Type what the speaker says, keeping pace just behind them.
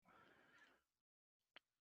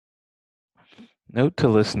Note to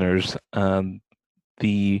listeners,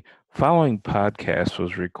 the following podcast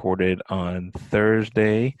was recorded on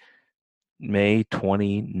Thursday, May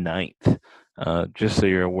 29th. Just so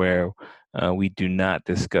you're aware, we do not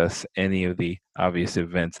discuss any of the obvious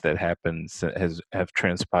events that have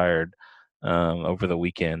transpired over the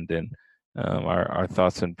weekend, and our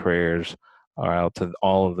thoughts and prayers are out to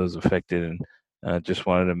all of those affected. And just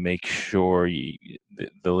wanted to make sure the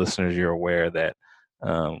listeners, you're aware that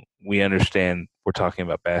we understand we're talking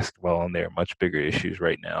about basketball and there are much bigger issues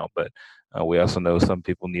right now, but we also know some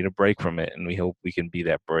people need a break from it, and we hope we can be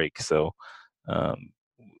that break. So um,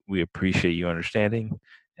 we appreciate you understanding.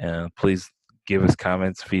 Please give us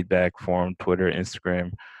comments, feedback, forum, Twitter,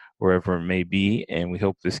 Instagram, wherever it may be, and we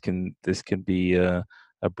hope this can be a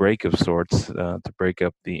break of sorts to break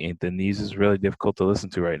up the news is really difficult to listen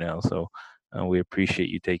to right now. So we appreciate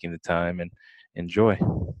you taking the time and enjoy.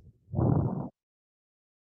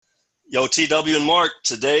 Yo, TW and Mark,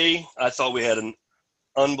 today I thought we had an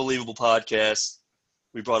unbelievable podcast.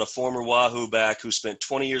 We brought a former Wahoo back who spent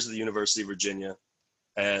 20 years at the University of Virginia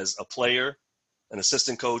as a player, an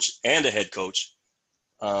assistant coach, and a head coach.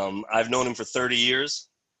 I've known him for 30 years,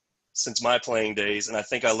 since my playing days, and I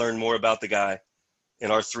think I learned more about the guy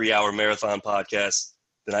in our 3-hour marathon podcast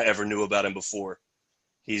than I ever knew about him before.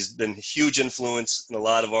 He's been a huge influence in a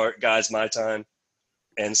lot of our guys my time,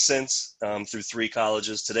 and since through 3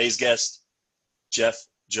 colleges. Today's guest, Jeff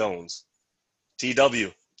Jones.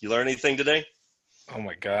 TW, you learn anything today? Oh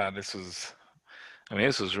my God, this was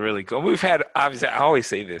really cool. We've had, obviously, I always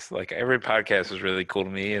say this, like every podcast was really cool to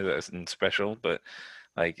me and special, but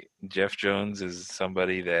like Jeff Jones is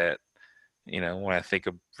somebody that, when I think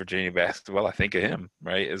of Virginia basketball, I think of him,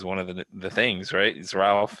 right? As one of the things, right? It's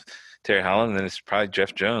Ralph, Terry Holland, and then it's probably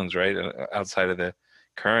Jeff Jones, right? Outside of the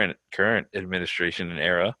current administration and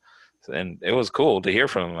era. And it was cool to hear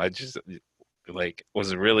from him. I just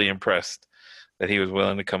was really impressed that he was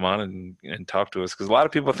willing to come on and talk to us, because a lot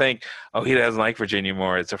of people think, oh, he doesn't like Virginia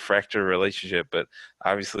more, it's a fractured relationship, but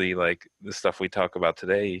obviously, like, the stuff we talk about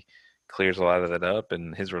today clears a lot of that up,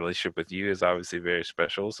 and his relationship with you is obviously very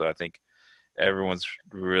special. So I think everyone's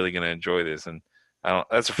really going to enjoy this, and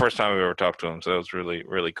that's the first time I've ever talked to him, so it was really,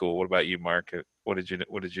 really cool. What about you, Mark? What did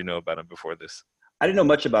you know about him before this? I didn't know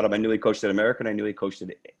much about him. I knew he coached at American. I knew he coached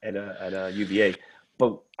at UVA,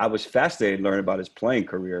 but I was fascinated learning about his playing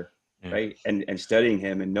career. Yeah. Right. And studying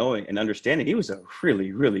him and knowing and understanding he was a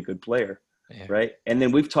really, really good player. Yeah. Right. And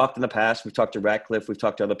then we've talked in the past, we've talked to Ratcliffe, we've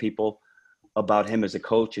talked to other people about him as a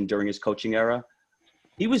coach and during his coaching era.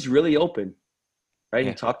 He was really open. Right.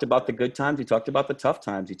 Yeah. He talked about the good times. He talked about the tough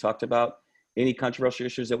times. He talked about any controversial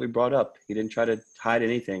issues that we brought up. He didn't try to hide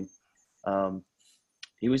anything.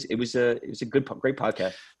 It was a great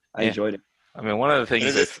podcast. I enjoyed it. I mean, one of the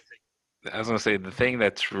things I was going to say, the thing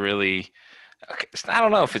that's really, I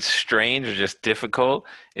don't know if it's strange or just difficult,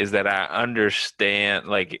 is that I understand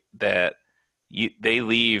that they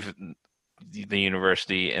leave the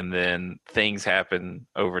university and then things happen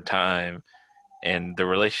over time, and the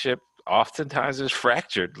relationship oftentimes is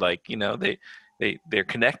fractured. They're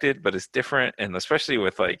connected, but it's different, and especially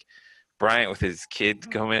with Bryant with his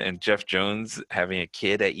kid coming and Jeff Jones having a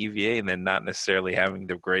kid at UVA and then not necessarily having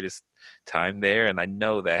the greatest time there, and I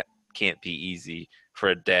know that can't be easy for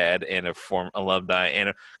a dad and a former alumni and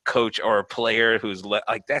a coach or a player who's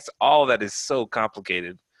that's all that is so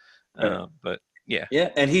complicated. But yeah.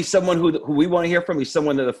 And he's someone who we want to hear from. He's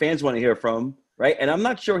someone that the fans want to hear from, right? And I'm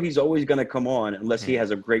not sure he's always going to come on unless he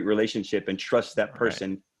has a great relationship and trusts that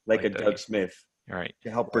person, like a Doug Smith, right,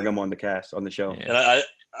 to help bring him on the show. Yeah. And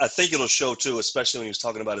I think it'll show too, especially when he was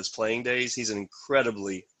talking about his playing days. He's an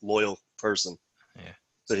incredibly loyal person. Yeah.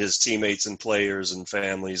 To his teammates and players and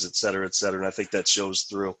families, et cetera, et cetera. And I think that shows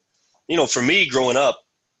through. For me, growing up,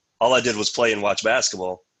 all I did was play and watch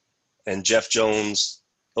basketball. And Jeff Jones,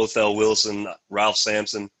 Othell Wilson, Ralph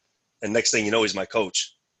Sampson, and next thing you know, he's my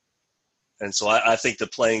coach. And so I think the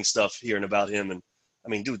playing stuff, hearing about him, and I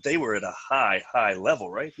mean, dude, they were at a high, high level,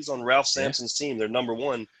 right? He's on Ralph Sampson's team. They're number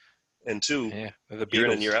 1 and 2 year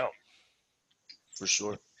in and year out. For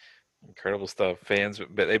sure. Incredible stuff, fans.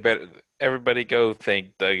 But everybody go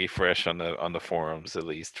thank Dougie Fresh on the forums, at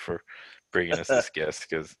least, for bringing us this guest,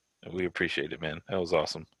 because we appreciate it, man. That was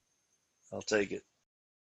awesome. I'll take it.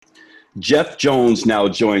 Jeff Jones now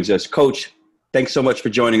joins us. Coach, thanks so much for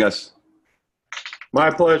joining us. My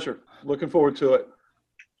pleasure. Looking forward to it.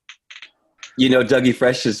 Dougie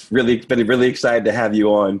Fresh has been really excited to have you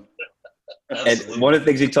on. And one of the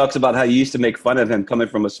things he talks about how you used to make fun of him coming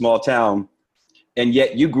from a small town, and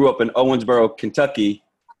yet you grew up in Owensboro, Kentucky,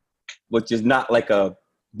 which is not like a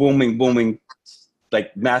booming,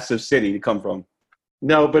 massive city to come from.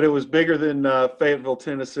 No, but it was bigger than Fayetteville,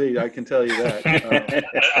 Tennessee. I can tell you that.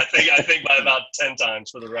 I think by about 10 times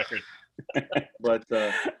for the record. But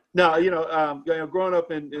no, growing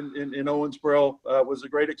up in Owensboro was a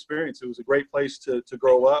great experience. It was a great place to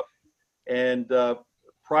grow up. And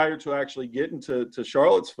prior to actually getting to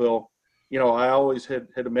Charlottesville, I always had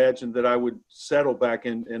imagined that I would settle back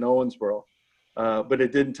in Owensboro. But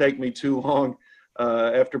it didn't take me too long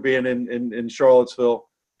after being in Charlottesville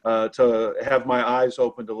to have my eyes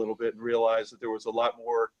opened a little bit and realize that there was a lot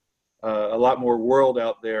more world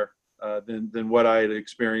out there than what I had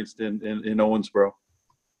experienced in Owensboro.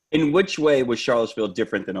 In which way was Charlottesville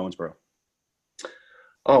different than Owensboro?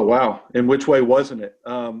 Oh, wow. In which way wasn't it?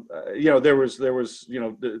 There was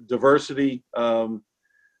the diversity.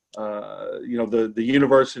 The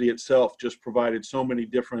university itself just provided so many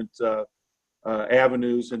different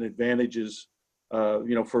avenues and advantages,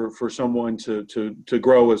 for someone to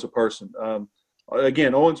grow as a person.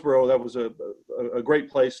 Again, Owensboro, that was a great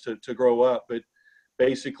place to grow up, but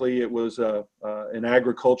basically it was an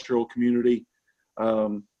agricultural community,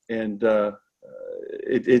 and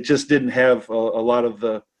it just didn't have a lot of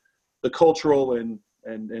the cultural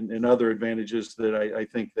and other advantages that I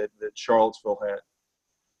think that Charlottesville had.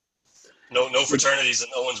 No fraternities in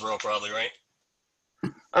Owensboro, probably, right?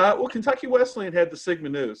 Well, Kentucky Wesleyan had the Sigma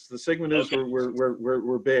News. The Sigma News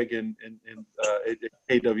were big in at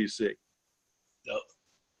KWC. Yep.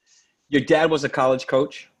 Your dad was a college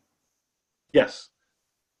coach. Yes.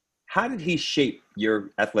 How did he shape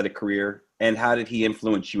your athletic career, and how did he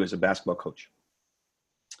influence you as a basketball coach?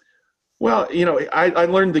 Well, I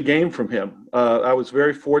learned the game from him. I was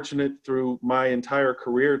very fortunate through my entire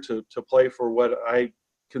career to play for what I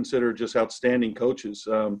consider just outstanding coaches.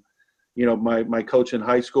 My coach in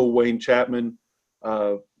high school, Wayne Chapman,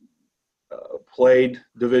 played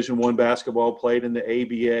Division I basketball, played in the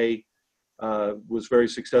ABA, was very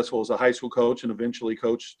successful as a high school coach, and eventually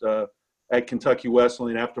coached at Kentucky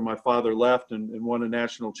Wesleyan after my father left and won a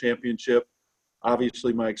national championship.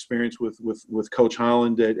 Obviously, my experience with Coach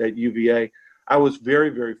Holland at UVA. I was very,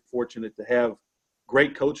 very fortunate to have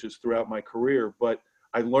great coaches throughout my career, but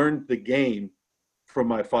I learned the game from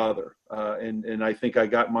my father. And I think I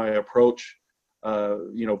got my approach,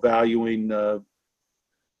 valuing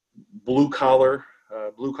blue collar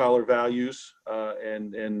values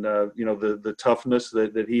and the toughness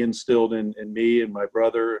that he instilled in me and my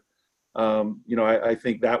brother. I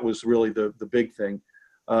think that was really the big thing.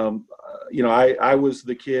 I was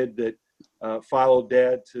the kid that followed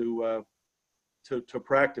Dad to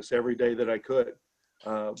practice every day that I could.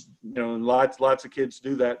 And lots of kids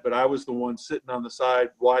do that, but I was the one sitting on the side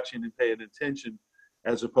watching and paying attention,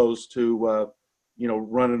 as opposed to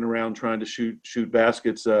running around trying to shoot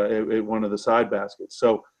baskets at one of the side baskets.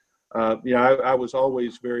 So I was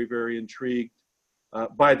always very, very intrigued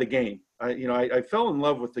by the game. I fell in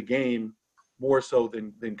love with the game more so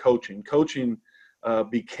than coaching. Coaching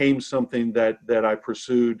became something that I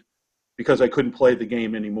pursued because I couldn't play the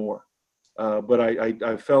game anymore. But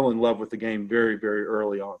I fell in love with the game very, very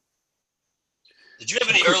early on. Did you have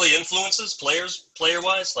any early influences,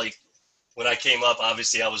 player-wise? Like when I came up,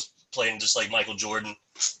 obviously I was playing just like Michael Jordan,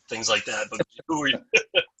 things like that. But who were you?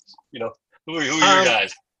 Who are your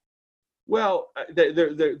guys? Well,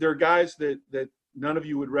 they're guys that none of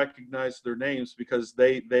you would recognize their names because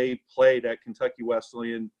they played at Kentucky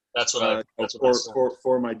Wesleyan. That's what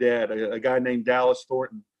for my dad, a guy named Dallas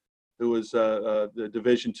Thornton, who was the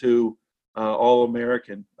Division II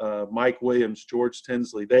All-American, Mike Williams, George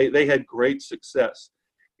Tinsley. They had great success.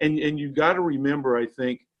 And you got to remember, I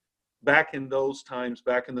think, back in those times,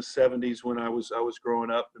 back in the 70s when I was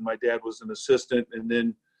growing up, and my dad was an assistant and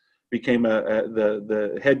then became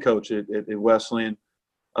the head coach at Wesleyan.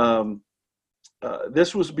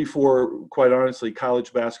 This was before, quite honestly,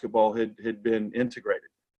 college basketball had been integrated.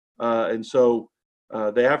 And so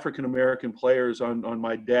the African-American players on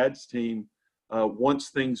my dad's team, once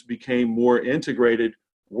things became more integrated,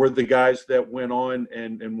 were the guys that went on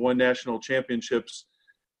and won national championships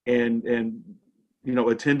and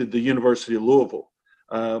attended the University of Louisville.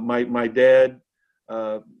 My dad,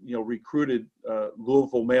 recruited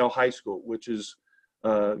Louisville Male High School, which is,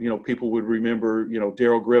 people would remember,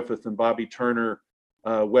 Darrell Griffith and Bobby Turner,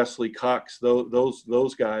 Wesley Cox,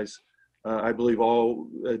 those guys, I believe all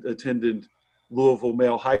attended Louisville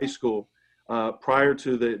Male High School. Prior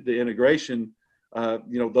to the integration,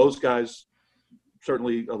 those guys,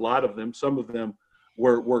 certainly a lot of them, some of them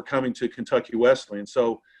were coming to Kentucky Wesleyan.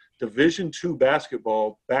 So Division II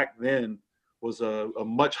basketball back then was a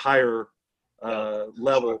much higher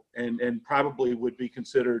level and probably would be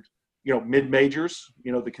considered, mid-majors,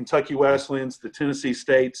 the Kentucky Wesleyans, the Tennessee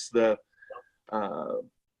States, the the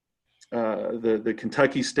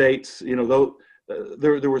Kentucky States. Though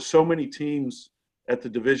there were so many teams at the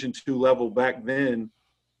Division II level back then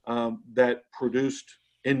that produced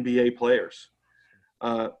NBA players.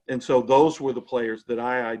 And so those were the players that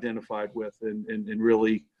I identified with and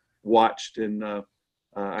really watched. And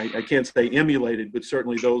I can't say emulated, but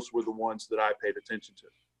certainly those were the ones that I paid attention to.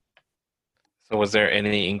 So was there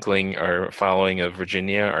any inkling or following of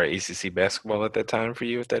Virginia or ACC basketball at that time for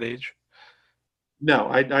you at that age? No,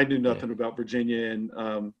 I knew nothing about Virginia and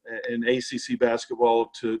ACC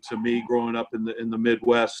basketball. To me, growing up in the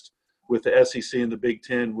Midwest with the SEC and the Big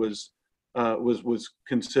Ten was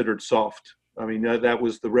considered soft. I mean, that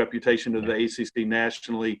was the reputation of the ACC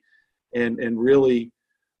nationally, and really,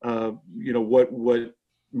 what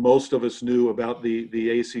most of us knew about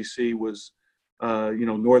the ACC was,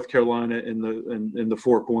 North Carolina in the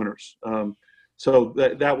Four Corners. So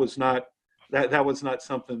that was not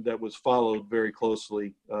something that was followed very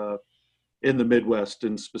closely in the Midwest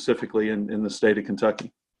and specifically in the state of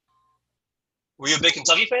Kentucky. Were you a big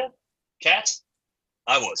Kentucky fan? Cats?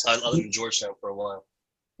 I was. I lived in Georgetown for a while.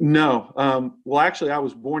 No. Well, actually, I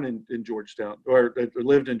was born in Georgetown or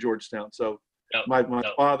lived in Georgetown. So my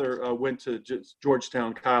father went to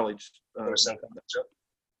Georgetown College.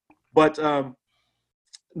 But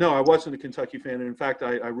no, I wasn't a Kentucky fan. And in fact,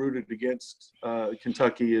 I rooted against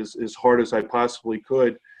Kentucky as hard as I possibly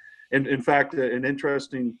could. And in fact, an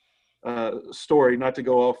interesting story, not to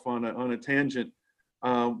go off on a tangent,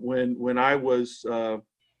 when I was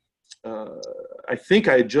I think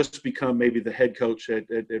I had just become maybe the head coach at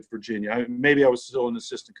Virginia. Maybe I was still an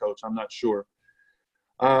assistant coach. I'm not sure.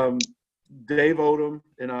 Dave Odom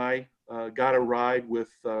and I got a ride with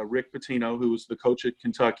Rick Pitino, who was the coach at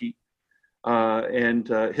Kentucky, and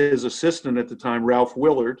his assistant at the time, Ralph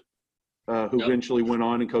Willard, who eventually went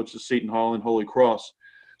on and coached at Seton Hall and Holy Cross.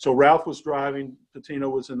 So Ralph was driving. Pitino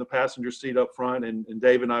was in the passenger seat up front, and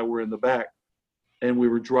Dave and I were in the back. And we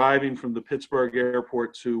were driving from the Pittsburgh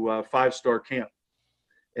airport to Five-Star Camp.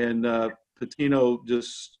 And Pitino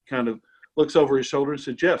just kind of looks over his shoulder and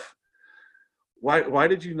said, "Jeff, why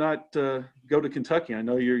did you not go to Kentucky? I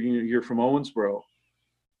know you're from Owensboro."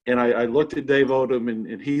 And I looked at Dave Odom,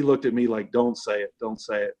 and he looked at me like, "Don't say it, don't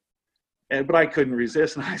say it." But I couldn't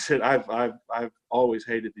resist, and I said, "I've always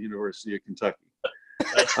hated the University of Kentucky."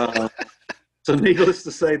 So needless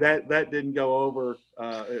to say, that didn't go over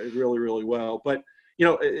really, really well. But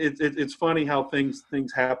it's funny how things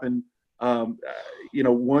happen.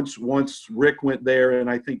 Once Rick went there, and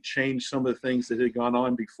I think changed some of the things that had gone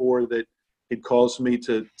on before that had caused me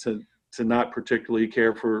to not particularly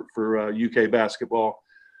care for UK basketball.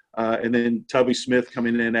 And then Tubby Smith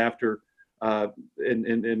coming in after,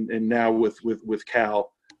 and now with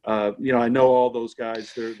Cal. I know all those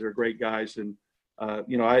guys. They're great guys, and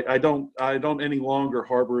I don't any longer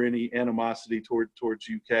harbor any animosity towards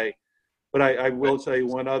UK. But I will tell you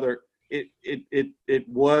one other. It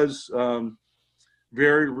was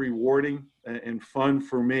very rewarding and fun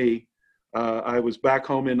for me. I was back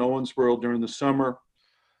home in Owensboro during the summer,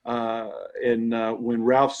 and when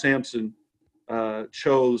Ralph Sampson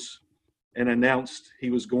chose and announced he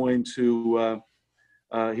was going to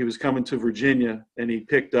he was coming to Virginia, and he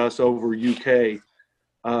picked us over UK.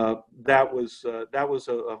 That was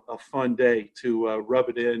a fun day to rub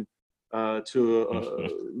it in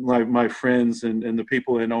to my friends and the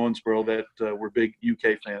people in Owensboro that were big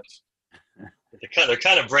UK fans. They're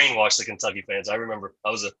kind of brainwashed, the Kentucky fans. I remember I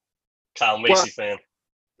was a Kyle Macy fan.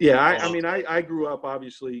 Yeah, I grew up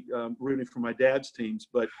obviously rooting for my dad's teams,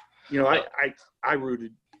 but I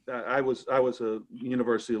rooted. I was a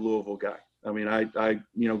University of Louisville guy. I mean, I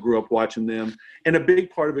grew up watching them, and a big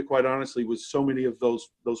part of it, quite honestly, was so many of those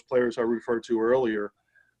players I referred to earlier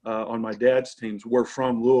on my dad's teams were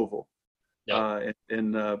from Louisville. Yep.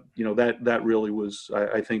 That really was,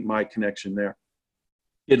 I think, my connection there.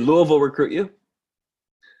 Did Louisville recruit you?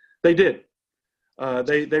 They did.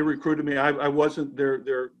 They recruited me. I wasn't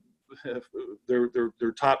their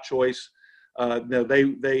top choice. No,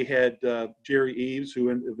 they had Jerry Eves, who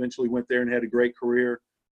eventually went there and had a great career,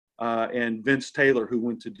 and Vince Taylor, who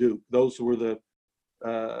went to Duke. Those were the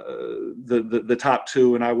top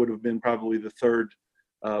two, and I would have been probably the third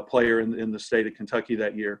player in the state of Kentucky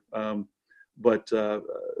that year. But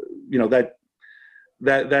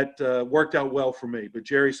that worked out well for me. But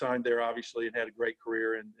Jerry signed there, obviously, and had a great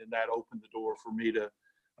career, and that opened the door for me to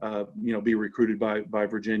be recruited by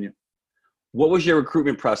Virginia. What was your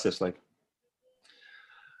recruitment process like?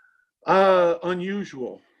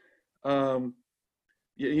 Unusual.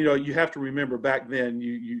 You have to remember back then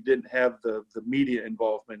you didn't have the media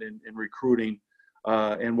involvement in recruiting.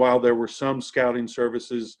 And while there were some scouting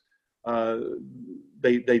services,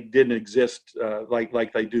 they didn't exist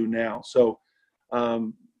like they do now. So,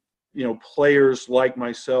 players like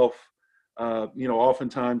myself,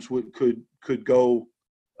 oftentimes could go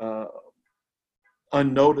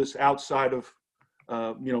unnoticed outside of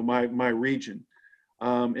my region.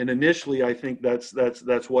 And initially, I think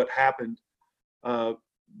that's what happened.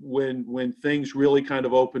 When things really kind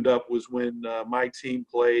of opened up was when my team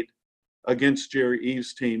played against Jerry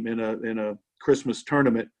Eves' team in a Christmas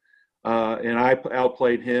tournament, and I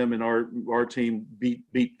outplayed him, and our team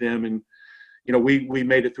beat them, and we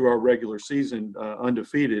made it through our regular season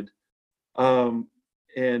undefeated. And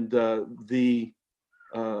the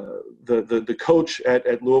coach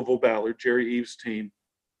at Louisville Ballard, Jerry Eves' team,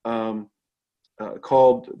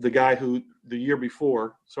 called the guy who the year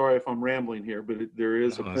before. Sorry if I'm rambling here, but there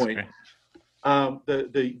is a point.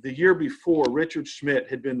 The year before, Richard Schmidt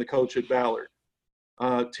had been the coach at Ballard.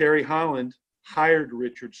 Terry Holland hired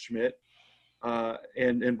Richard Schmidt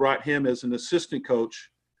and brought him as an assistant coach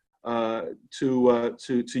to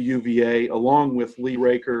UVA, along with Lee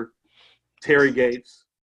Raker, Terry Gates,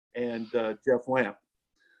 and Jeff Lamp.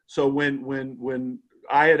 So when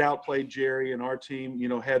I had outplayed Jerry and our team,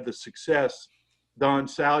 had the success, Don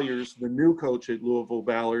Salyers, the new coach at Louisville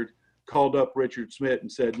Ballard, called up Richard Schmidt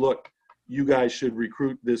and said, "Look, you guys should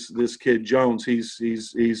recruit this kid Jones.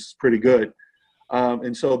 He's pretty good."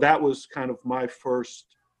 And so that was kind of my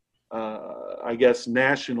first,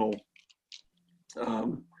 national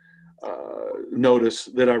notice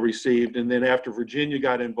that I received. And then after Virginia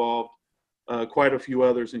got involved, quite a few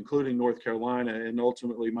others, including North Carolina, and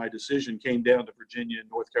ultimately my decision came down to Virginia and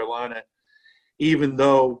North Carolina, even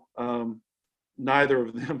though neither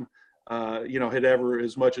of them, had ever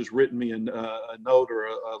as much as written me a note or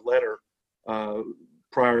a letter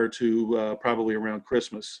prior to probably around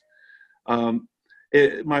Christmas.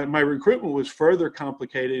 My recruitment was further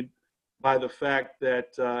complicated by the fact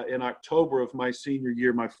that in October of my senior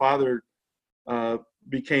year, my father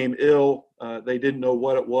became ill. They didn't know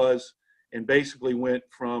what it was, and basically went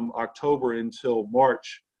from October until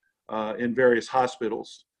March in various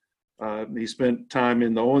hospitals. He spent time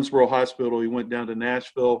in the Owensboro Hospital. He went down to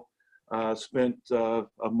Nashville, spent a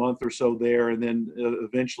month or so there, and then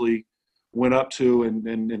eventually went up to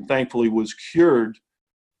and thankfully was cured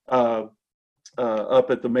up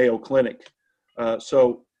at the Mayo Clinic.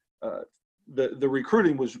 So the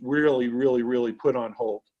recruiting was really, really, really put on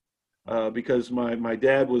hold because my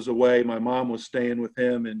dad was away, my mom was staying with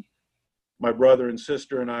him, and my brother and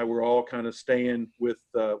sister and I were all kind of staying with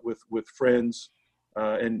friends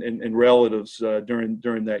and relatives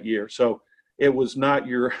during that year. So it was not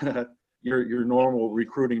your your normal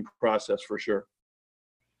recruiting process for sure.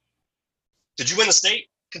 Did you win the state,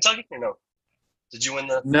 Kentucky, or no? Did you win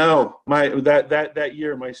the? No, that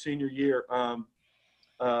year, my senior year,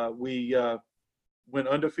 we went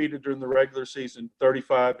undefeated during the regular season,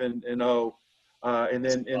 35-0, and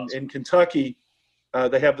then in Kentucky,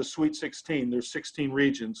 they have the Sweet 16. There's 16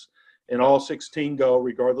 regions, and all 16 go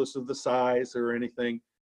regardless of the size or anything,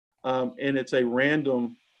 and it's a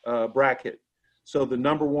random bracket. So the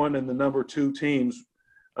number one and the number two teams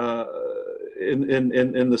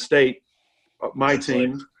in the state, my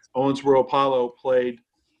team, Owensboro Apollo, played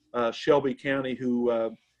Shelby County,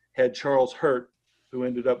 who had Charles Hurt, who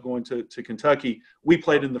ended up going to Kentucky. We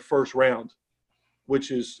played in the first round, which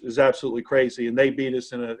is absolutely crazy, and they beat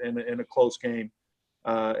us in a close game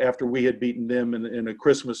after we had beaten them in a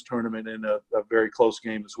Christmas tournament in a very close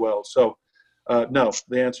game as well. So, no,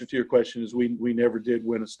 the answer to your question is we never did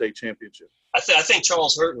win a state championship. I think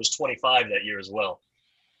Charles Hurt was 25 that year as well.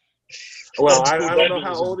 Well, I don't know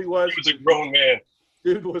how old he was. He was a grown man.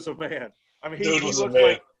 Dude was a man. I mean,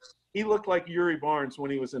 he looked like Yuri Barnes when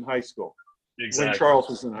he was in high school. Exactly. When Charles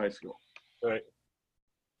was in high school. Right.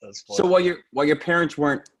 That's funny. So while your parents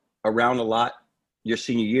weren't around a lot your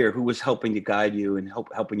senior year, who was helping to guide you and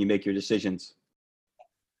helping you make your decisions?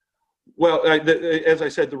 Well, as I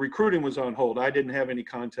said, the recruiting was on hold. I didn't have any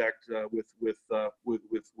contact with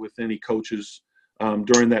any coaches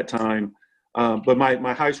during that time. But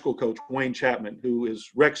my high school coach, Wayne Chapman, who is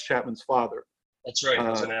Rex Chapman's father. That's right. I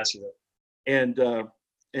was going to ask you that.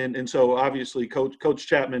 And so obviously Coach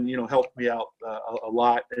Chapman, helped me out a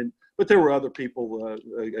lot. But there were other people.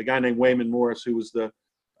 A guy named Wayman Morris, who was the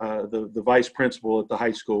vice principal at the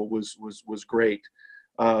high school, was great.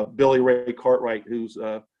 Billy Ray Cartwright, who's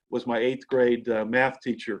was my 8th grade math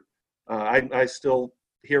teacher. I still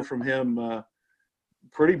hear from him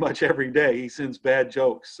pretty much every day. He sends bad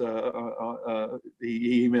jokes.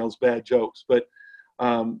 He emails bad jokes. But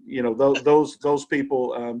those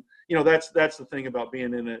people. That's the thing about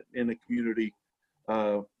being in a community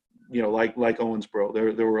like Owensboro.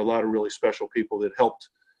 There were a lot of really special people that helped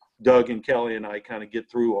Doug and Kelly and I kind of get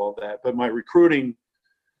through all that. But my recruiting,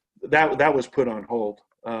 that was put on hold.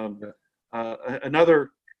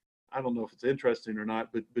 Another, I don't know if it's interesting or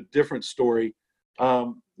not, but different story.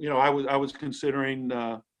 I was considering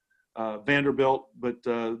Vanderbilt, but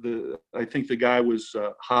I think the guy was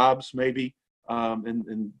Hobbs maybe,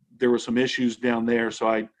 and there were some issues down there.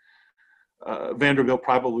 So Vanderbilt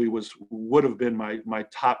probably would have been my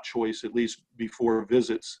top choice, at least before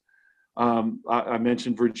visits. I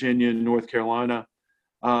mentioned Virginia and North Carolina.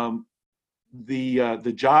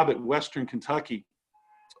 The job at Western Kentucky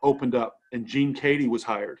opened up, and Gene Cady was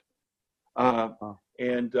hired. I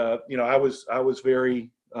was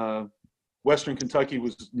very Western Kentucky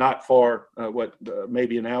was not far,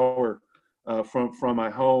 maybe an hour from my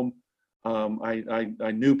home.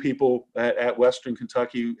 I knew people at Western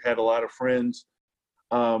Kentucky, had a lot of friends.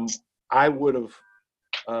 I would have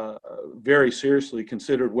very seriously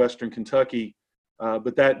considered Western Kentucky,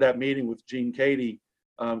 but that meeting with Gene Cady,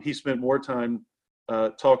 he spent more time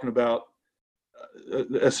talking about.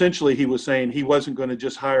 Essentially, he was saying he wasn't going to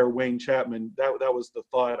just hire Wayne Chapman. That was the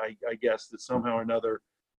thought, I guess, that somehow or another,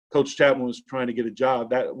 Coach Chapman was trying to get a job.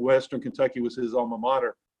 That Western Kentucky was his alma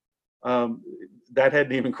mater. That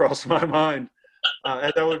hadn't even crossed my mind.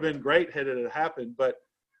 That would have been great had it happened, but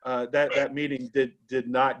that meeting did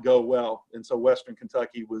not go well, and so Western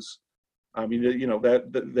Kentucky was. I mean,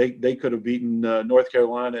 that they could have beaten North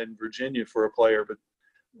Carolina and Virginia for a player, but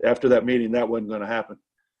after that meeting, that wasn't going to happen.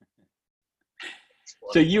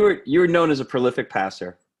 So you were known as a prolific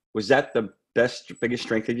passer. Was that the biggest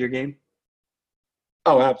strength of your game?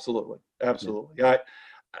 Oh, absolutely. Yeah.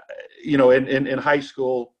 In high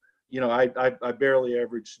school, I barely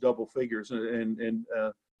averaged double figures, and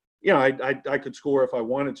I could score if I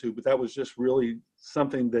wanted to, but that was just really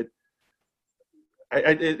something that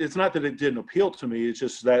it's not that it didn't appeal to me. It's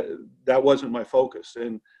just that wasn't my focus.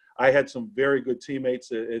 And I had some very good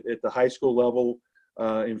teammates at the high school level.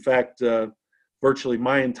 In fact, virtually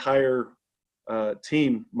my entire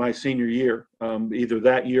team, my senior year, either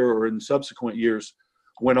that year or in subsequent years,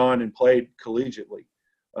 went on and played collegiately,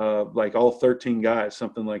 like all 13 guys,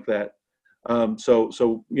 something like that.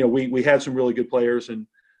 So we had some really good players, and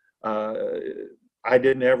I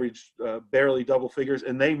didn't average barely double figures,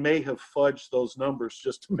 and they may have fudged those numbers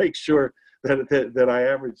just to make sure that I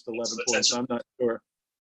averaged 11 points. I'm not sure.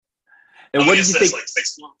 And what did you think? Like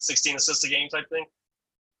 16 assists a game type thing?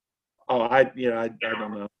 Oh, I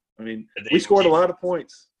don't know. I mean, we scored a lot of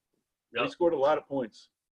points. Yep. We scored a lot of points.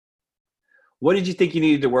 What did you think you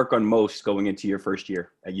needed to work on most going into your first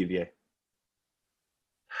year at UVA?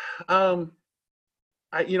 I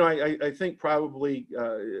think probably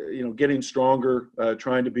getting stronger,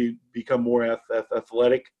 trying to become more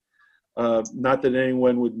athletic. Not that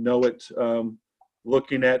anyone would know it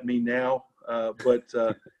looking at me now, but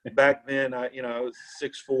back then I was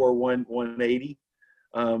 6'4", 180.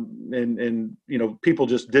 And people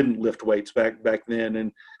just didn't lift weights back then.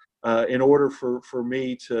 And in order for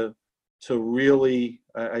me to really,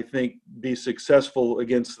 I think, be successful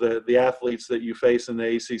against the athletes that you face in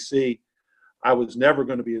the ACC, I was never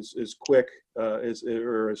going to be as quick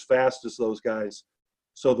or as fast as those guys.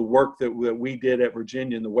 So the work that we did at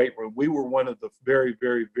Virginia in the weight room, we were one of the very,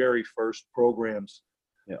 very, very first programs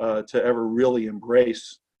to ever really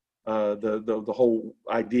embrace the whole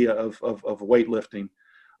idea of weightlifting.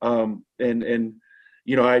 I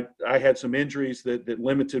had some injuries that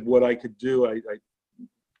limited what I could do. I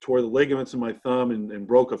tore the ligaments in my thumb and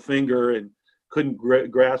broke a finger and couldn't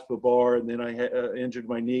grasp a bar, and then I injured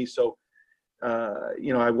my knee. So,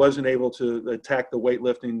 I wasn't able to attack the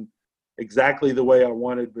weightlifting exactly the way I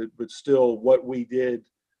wanted, but still what we did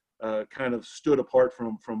kind of stood apart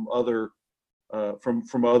from other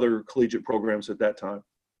collegiate programs at that time.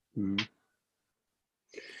 Mm-hmm.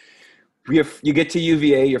 You get to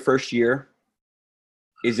UVA your first year.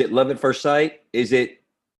 Is it love at first sight? Is it,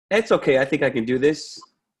 it's okay, I think I can do this?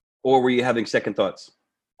 Or were you having second thoughts?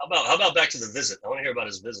 How about back to the visit? I want to hear about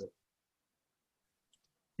his visit.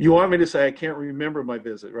 You want me to say I can't remember my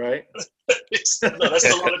visit, right? No, that's not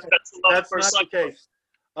the case.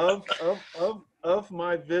 Of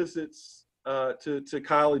my visits to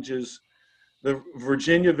colleges, the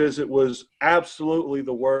Virginia visit was absolutely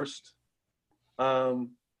the worst.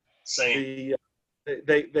 Same.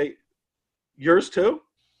 They yours too?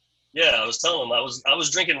 Yeah, I was telling him I was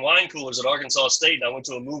drinking wine coolers at Arkansas State, and I went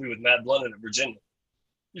to a movie with Matt Blunden at Virginia.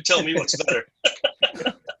 You tell me what's better.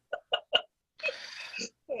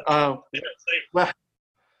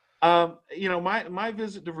 My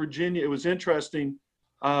visit to Virginia, it was interesting.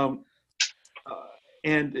 I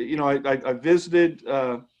visited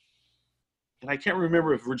and I can't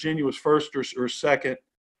remember if Virginia was first or second.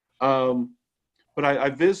 But I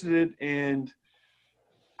visited, and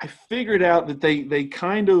I figured out that they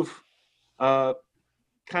kind of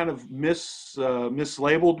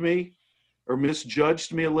mislabeled me or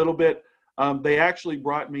misjudged me a little bit. They actually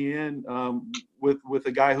brought me in with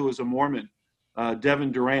a guy who was a Mormon,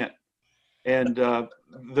 Devin Durant, and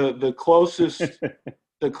the closest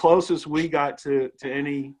we got to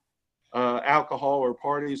any alcohol or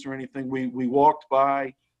parties or anything, we walked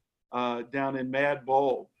by down in Mad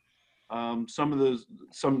Bowl. Some of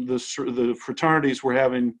the fraternities were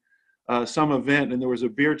having some event, and there was a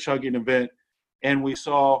beer chugging event, and we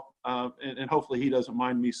saw, and hopefully he doesn't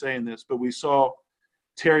mind me saying this, but we saw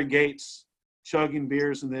Terry Gates chugging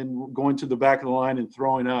beers and then going to the back of the line and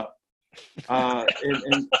throwing up. And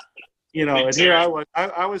here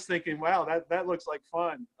I was thinking, wow, that looks like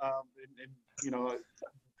fun.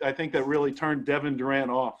 I think that really turned Devin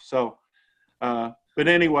Durant off. So, but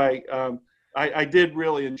anyway, I did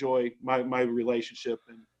really enjoy my relationship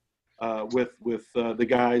and with the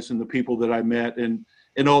guys and the people that I met, and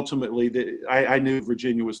ultimately I knew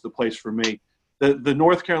Virginia was the place for me. The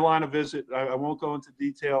North Carolina visit, I won't go into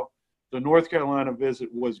detail. The North Carolina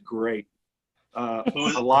visit was great. Who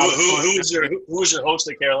was your host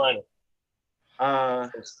at Carolina? I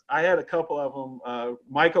had a couple of them.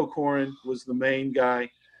 Mike O'Corin was the main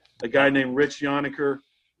guy. A guy named Rich Yoniker.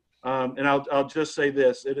 And I'll just say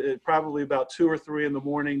this: it probably about 2 or 3 in the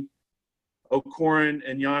morning, O'Corin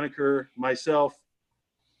and Yoniker, myself,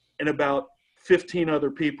 and about 15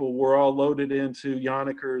 other people were all loaded into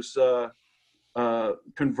Yoniker's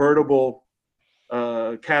convertible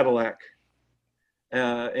Cadillac,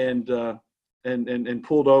 and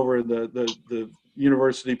pulled over. The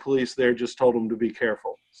university police there just told them to be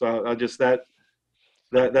careful. So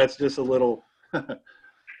that's just a little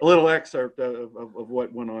a little excerpt of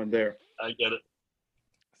what went on there. I get it.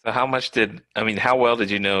 So how well did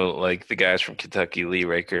you know, like, the guys from Kentucky, Lee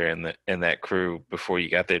Raker and that crew before you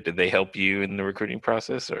got there? Did they help you in the recruiting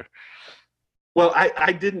process, or? Well,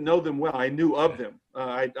 I didn't know them well. I knew of them.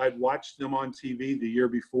 I'd watched them on TV the year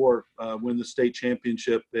before, win the state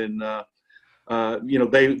championship, and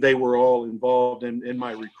they were all involved in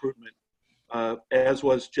my recruitment, as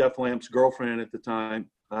was Jeff Lamp's girlfriend at the time,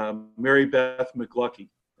 Mary Beth McLucky,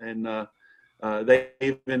 and they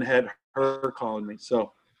even had her calling me.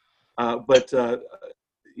 So, but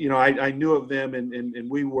I knew of them, and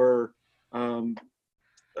we were.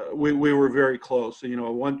 We were very close.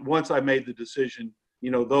 Once I made the decision,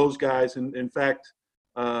 those guys, and in fact,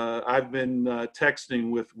 I've been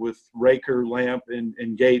texting with Raker, Lamp,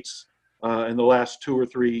 and Gates in the last 2 or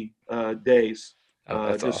 3 days,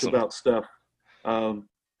 That's just awesome. about stuff.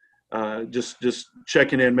 Just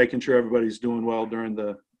checking in, making sure everybody's doing well during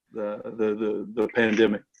the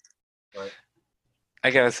pandemic. Right.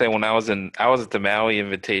 I gotta say, when I was at the Maui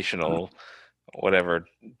Invitational, whatever,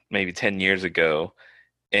 maybe 10 years ago,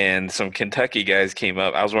 and some Kentucky guys came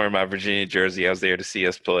up. I was wearing my Virginia jersey. I was there to see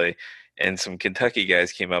us play, and some Kentucky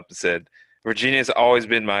guys came up and said, "Virginia's always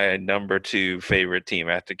been my number 2 favorite team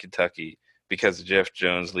after Kentucky because of Jeff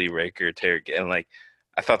Jones, Lee Raker, Terry." And like,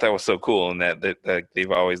 I thought that was so cool, and that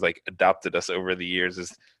they've always like adopted us over the years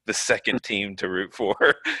as the second team to root for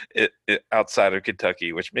outside of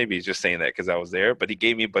Kentucky. Which maybe he's just saying that because I was there, but he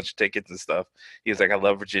gave me a bunch of tickets and stuff. He was like, "I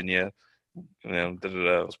love Virginia." It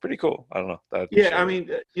was pretty cool. I don't know. Yeah, I mean,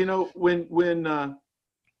 when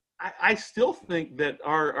I still think that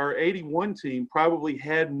our 81 team probably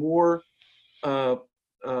had more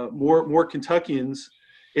Kentuckians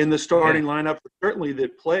in the starting lineup, certainly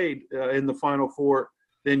that played in the Final Four,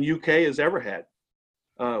 than UK has ever had.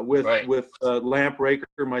 With Lamp, Raker,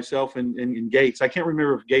 myself, and Gates. I can't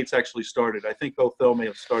remember if Gates actually started. I think Othell may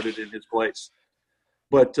have started in his place.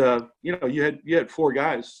 But you had 4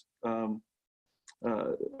 guys. I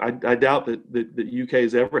doubt that UK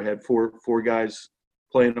has ever had four guys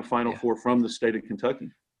playing a Final Four from the state of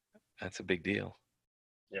Kentucky. That's a big deal.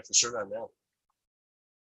 Yeah, for sure, not now.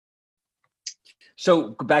 So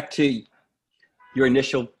go back to your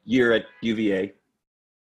initial year at UVA.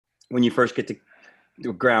 When you first get to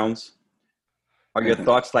the grounds, are your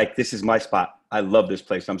thoughts like, this is my spot? I love this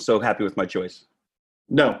place. I'm so happy with my choice.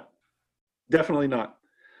 No, definitely not.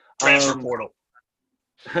 Transfer portal.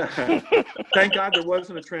 Thank God there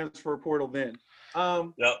wasn't a transfer portal then.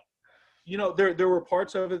 Yep. There were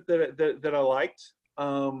parts of it that I liked,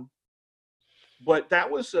 but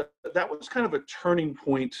that was kind of a turning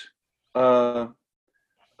point of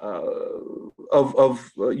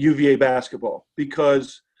UVA basketball,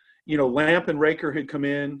 because Lamp and Raker had come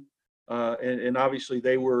in, and obviously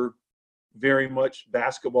they were very much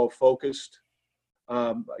basketball focused.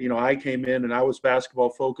 I came in and I was basketball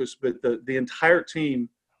focused, but the entire team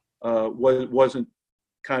wasn't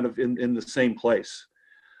kind of in the same place.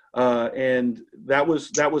 And that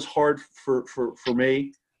was hard for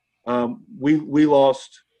me. We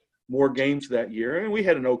lost more games that year, and we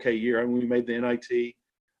had an okay year. I mean, we made the NIT,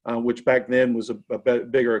 which back then was a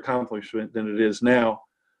bigger accomplishment than it is now.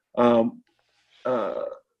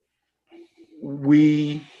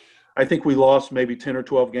 I think we lost maybe 10 or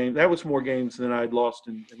 12 games. That was more games than I'd lost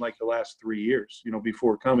in like the last 3 years,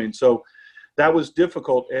 before coming. So that was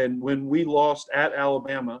difficult. And when we lost at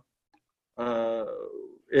Alabama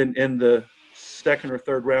in the second or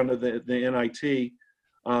third round of the NIT,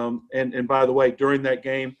 and by the way, during that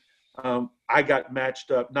game, I got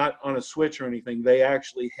matched up, not on a switch or anything. They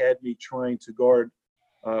actually had me trying to guard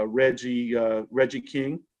Reggie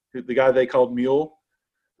King, the guy they called Mule,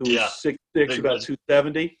 who was 6'6", about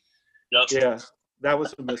 270. Yep. Yeah, that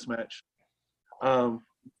was a mismatch. Had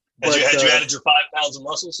you added your 5 pounds of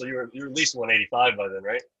muscle, so you're at least 185 by then,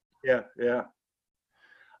 right? Yeah.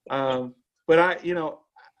 But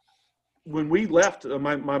when we left,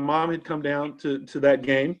 my mom had come down to that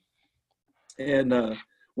game, and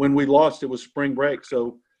when we lost, it was spring break.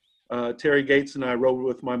 So Terry Gates and I rode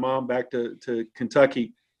with my mom back to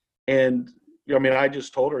Kentucky, and I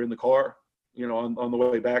just told her in the car, on the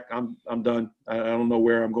way back, I'm done. I don't know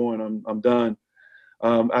where I'm going. I'm done.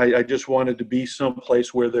 I just wanted to be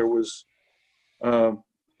someplace where there was,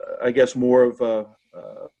 I guess, more of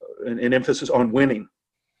an emphasis on winning.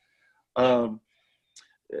 When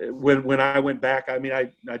I went back, I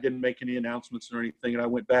didn't make any announcements or anything, and I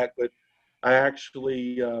went back, but I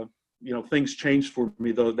actually, things changed for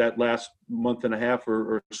me though that last month and a half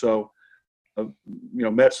or so.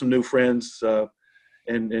 Met some new friends,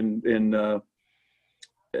 and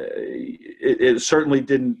it certainly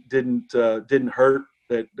didn't hurt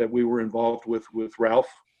that we were involved with Ralph.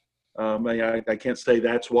 I can't say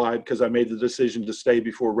that's why, because I made the decision to stay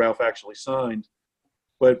before Ralph actually signed,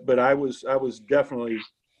 but I was definitely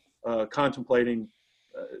contemplating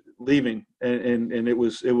leaving, and it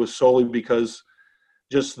was solely because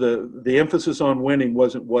just the emphasis on winning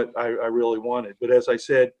wasn't what I really wanted. But as I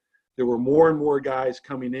said, there were more and more guys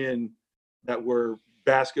coming in that were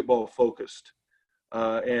basketball focused,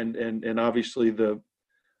 and obviously the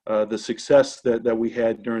success that we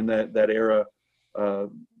had during that era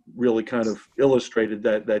really kind of illustrated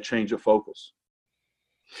that change of focus.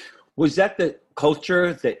 Was that the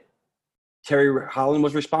culture that Terry Holland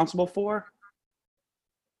was responsible for?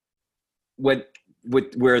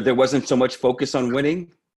 Where there wasn't so much focus on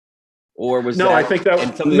winning, or was I think that was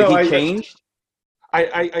something that he changed?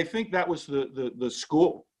 I think that was the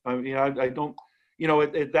school. I don't,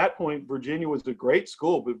 at that point, Virginia was a great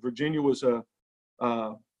school, but Virginia was a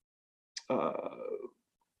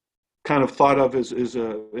kind of thought of as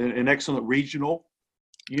an excellent regional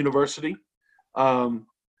university, and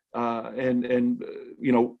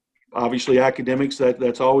obviously academics,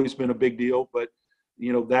 that's always been a big deal, but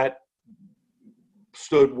that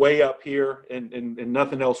stood way up here, and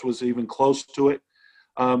nothing else was even close to it.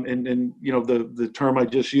 And the term I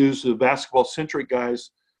just used, the basketball centric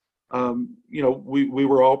guys, we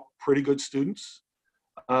were all pretty good students,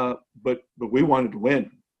 but we wanted to win.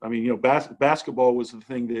 Basketball was the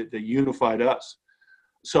thing that unified us.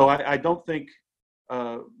 So I don't think,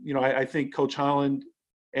 I think Coach Holland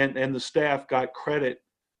and the staff got credit,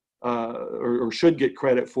 or should get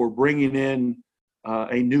credit for bringing in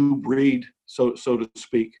a new breed, so to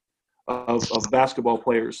speak, of basketball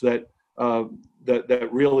players that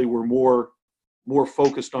really were more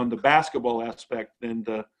focused on the basketball aspect than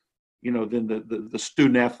the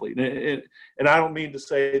student athlete. And I don't mean to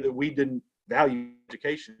say that we didn't value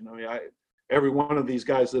education. Every one of these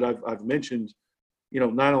guys that I've mentioned,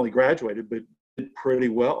 not only graduated but did pretty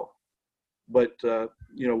well. But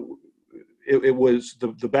it was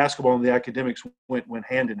the basketball and the academics went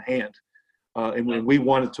hand in hand. And when we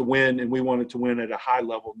wanted to win, and we wanted to win at a high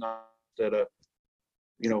level, not at a,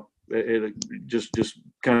 just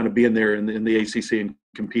kind of being there in the ACC and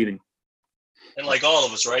competing. And like all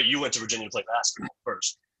of us, right? You went to Virginia to play basketball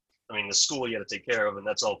first. The school you had to take care of, and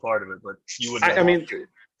that's all part of it. But you wouldn't.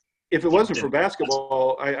 If it wasn't for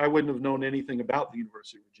basketball, I wouldn't have known anything about the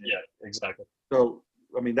University of Virginia. Yeah, exactly. So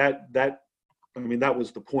that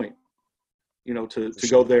was the point. To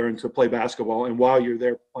go there and to play basketball, and while you're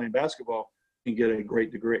there playing basketball, you can get a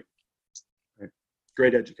great degree,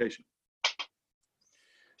 great education.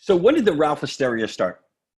 So when did the Ralph hysteria start?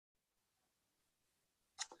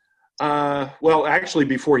 Well, actually,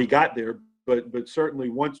 before he got there, but certainly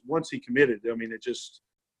once he committed, it just,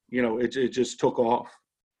 it just took off.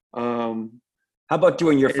 How about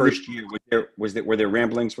during your first year? Were there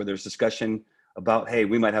ramblings? Were there discussion about, hey,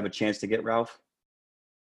 we might have a chance to get Ralph?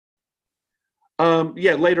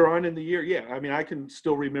 Yeah, later on in the year, yeah. I mean, I can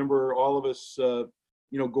still remember all of us,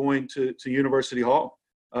 going to University Hall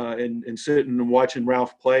and sitting and watching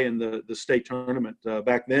Ralph play in the state tournament.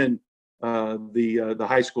 Back then, the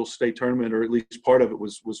high school state tournament, or at least part of it,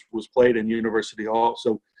 was played in University Hall.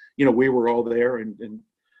 So, we were all there, and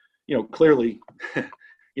clearly,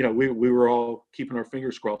 we were all keeping our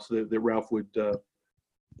fingers crossed that Ralph would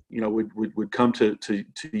come to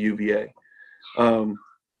UVA.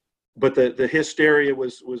 But the hysteria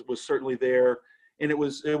was certainly there, and it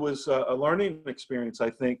was a learning experience, I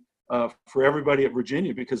think, for everybody at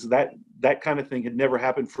Virginia, because that kind of thing had never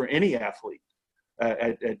happened for any athlete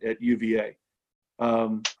at UVA.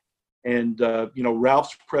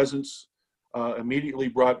 Ralph's presence immediately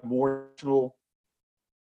brought more national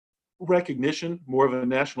recognition, more of a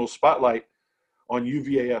national spotlight on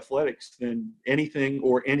UVA athletics than anything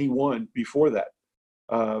or anyone before that.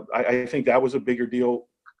 I think that was a bigger deal,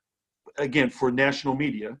 again, for national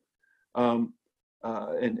media, and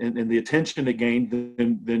the attention it gained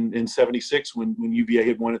than in '76 when UVA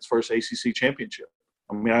had won its first ACC championship.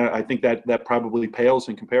 I mean, I think that probably pales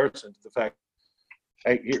in comparison to the fact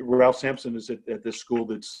Ralph Sampson is at this school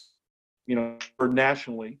that's,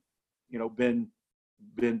 nationally, been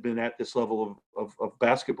at this level of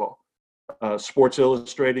basketball. Sports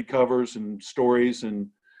Illustrated covers and stories, and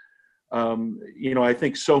I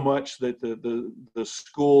think so much that the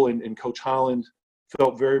school and Coach Holland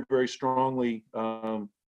felt very, very strongly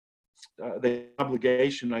the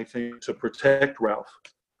obligation, I think, to protect Ralph.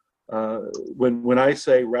 When I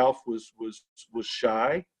say Ralph was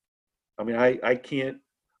shy, I mean I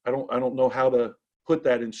don't know how to put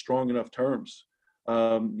that in strong enough terms.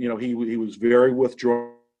 He was very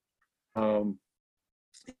withdrawn.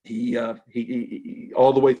 He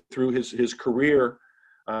all the way through his career,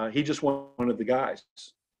 he just wanted the guys.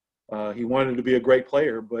 He wanted to be a great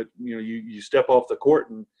player, but you step off the court,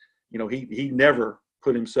 and he never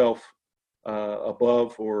put himself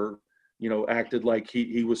above or acted like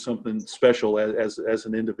he was something special as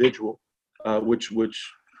an individual, which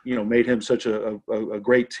made him such a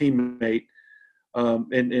great teammate.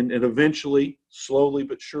 And eventually, slowly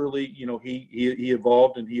but surely, he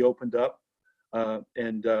evolved and he opened up. I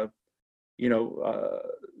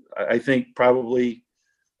think probably,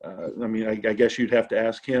 I guess you'd have to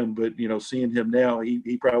ask him, but, seeing him now,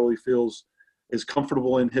 he probably feels as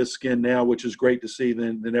comfortable in his skin now, which is great to see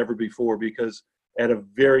than ever before, because at a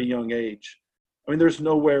very young age, I mean, there's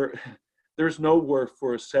nowhere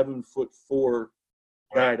for a 7'4"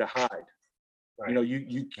 guy to hide. Right.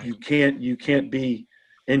 You can't be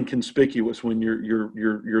inconspicuous when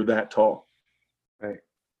you're that tall. Right.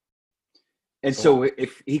 And so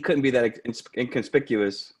if he couldn't be that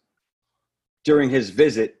inconspicuous during his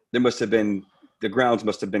visit, the grounds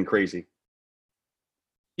must have been crazy.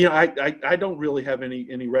 I don't really have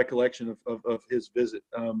any recollection of his visit.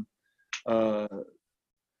 We're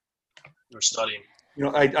studying.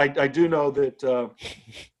 I do know that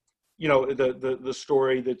the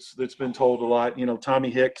story that's been told a lot.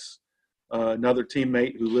 Tommy Hicks, another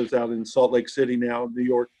teammate who lives out in Salt Lake City now, New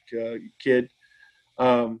York kid,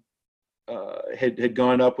 had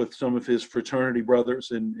gone up with some of his fraternity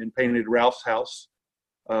brothers and painted Ralph's house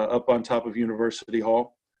up on top of University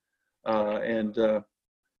Hall, and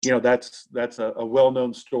that's a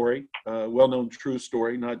well-known story, well-known true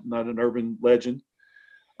story, not an urban legend.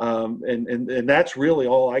 And that's really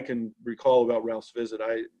all I can recall about Ralph's visit.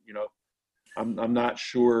 I'm not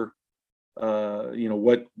sure,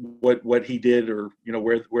 what he did, or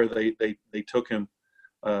where they took him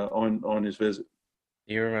on his visit.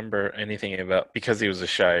 Do you remember anything about, because he was a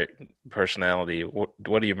shy personality, what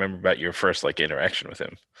do you remember about your first interaction with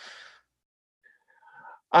him?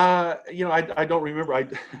 I don't remember.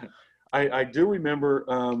 I do remember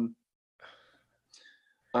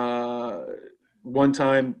one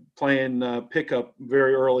time playing pickup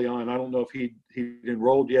very early on. I don't know if he'd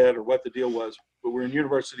enrolled yet or what the deal was, but we're in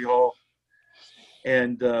University Hall,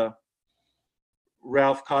 and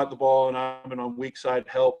Ralph caught the ball, and I'm on weak side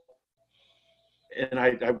help, and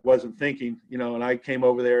I wasn't thinking, and I came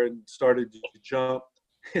over there and started to jump,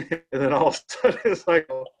 and then all of a sudden it's like,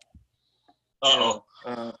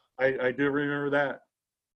 I do remember that.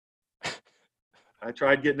 I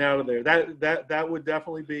tried getting out of there. That would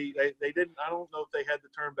definitely be. They didn't. I don't know if they had the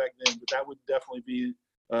term back then, but that would definitely be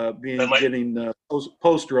getting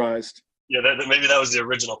posterized. Yeah, maybe that was the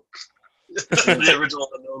original. The original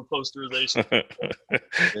unknown posterization.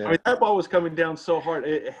 Yeah. I mean, that ball was coming down so hard.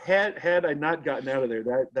 Had I not gotten out of there,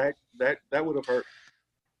 that would have hurt.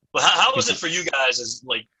 But how was it for you guys as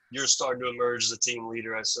like you're starting to emerge as a team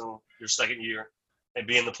leader? I assume your second year and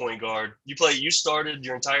being the point guard. You started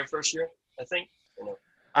your entire first year, I think.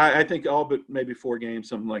 I think all but maybe 4 games,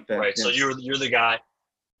 something like that. Right. Yeah. So you're the guy,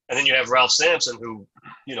 and then you have Ralph Sampson, who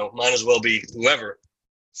might as well be whoever.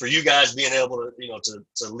 For you guys being able to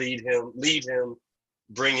to lead him,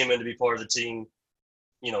 bring him in to be part of the team,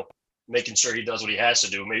 making sure he does what he has to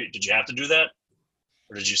do. Maybe did you have to do that,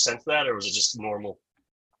 or did you sense that, or was it just normal?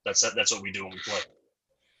 That's what we do when we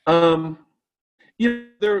play.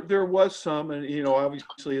 There was some, and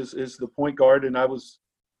obviously as the point guard, and I was,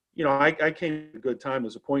 I came at a good time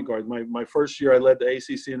as a point guard. My first year, I led the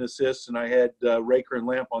ACC in assists, and I had Raker and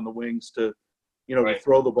Lamp on the wings to, Right. to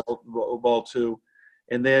throw the ball to,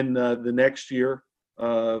 and then the next year,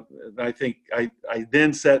 I think I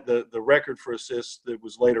then set the record for assists that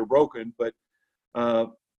was later broken, but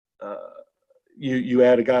you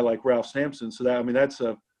add a guy like Ralph Sampson, so that's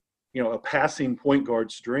a passing point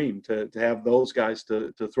guard's dream to have those guys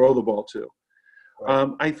to throw the ball to. Right.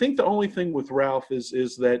 I think the only thing with Ralph is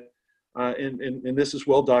that, and this is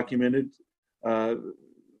well documented,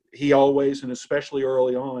 he always, and especially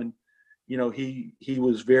early on, he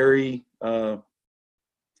was very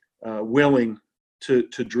willing to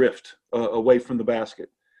drift away from the basket.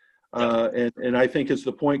 And I think as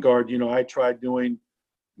the point guard, I tried doing,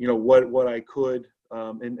 what I could,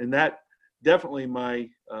 and that definitely my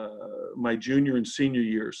junior and senior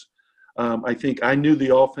years. I think I knew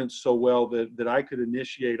the offense so well that I could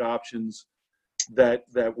initiate options that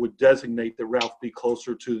would designate that Ralph be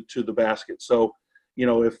closer to the basket. So,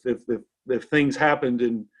 if things happened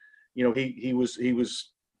and he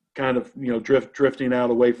was kind of drifting out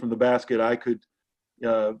away from the basket, I could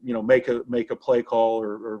make a play call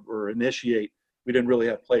or initiate. We didn't really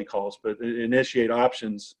have play calls, but initiate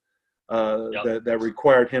options that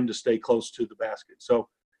required him to stay close to the basket. So,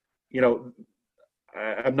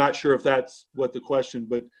 I'm not sure if that's what the question,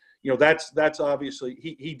 but that's obviously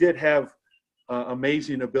he did have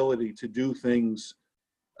amazing ability to do things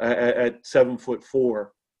at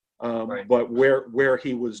 7'4", Right. but where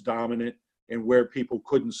he was dominant and where people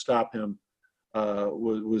couldn't stop him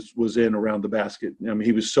was in around the basket. I mean,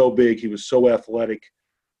 he was so big, he was so athletic,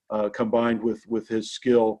 combined with his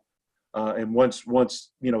skill, and once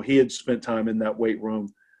he had spent time in that weight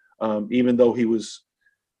room, even though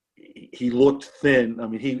he looked thin. I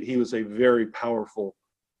mean, he was a very powerful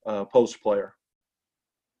post player.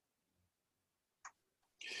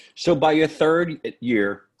 So by your third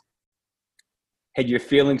year, had your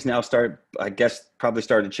feelings now probably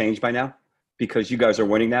started to change by now because you guys are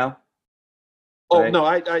winning now? Oh, right? no,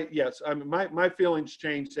 yes. I mean, my feelings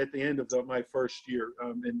changed at the end of my first year,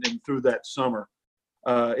 and through that summer.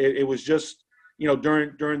 It was just,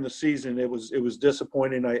 during the season, it was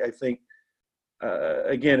disappointing. I think,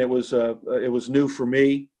 again, it was new for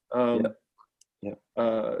me. Not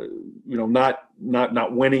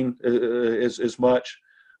winning as much,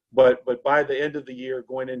 but by the end of the year,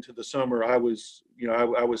 going into the summer, I was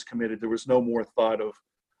committed. There was no more thought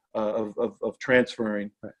of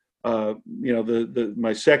transferring. Right.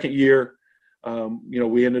 My second year,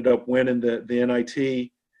 we ended up winning the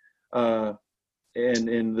NIT,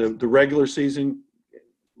 and the regular season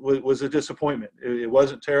was a disappointment. It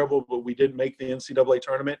wasn't terrible, but we didn't make the NCAA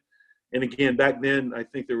tournament. And again, back then, I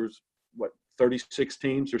think there was 36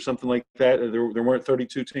 teams or something like that. There weren't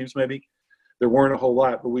 32 teams, maybe. There weren't a whole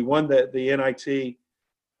lot, but we won the NIT,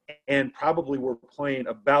 and probably were playing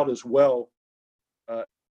about as well of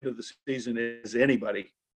the season as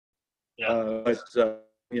anybody. Yeah.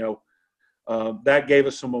 That gave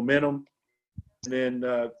us some momentum. And then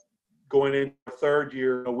going into the third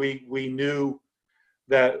year, we knew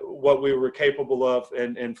that what we were capable of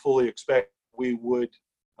and fully expect we would,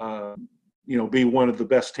 be one of the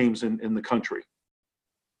best teams in the country.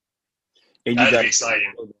 And That'd be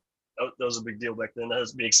exciting. That was a big deal back then. That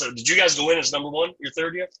was big. So did you guys go in as number one your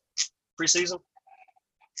third year preseason?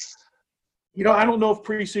 I don't know if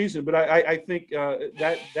preseason, but I think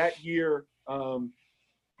that year,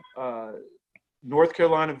 North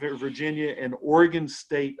Carolina, Virginia, and Oregon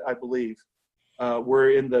State, I believe, were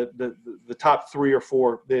in the top 3 or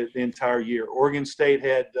 4 the entire year. Oregon State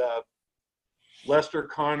had Lester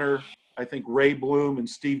Connor, I think Ray Bloom, and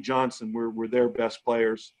Steve Johnson were their best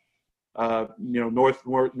players.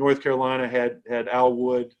 North Carolina had Al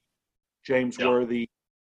Wood, James Worthy,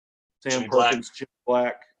 Sam Jimmy Perkins, Jim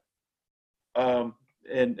Black,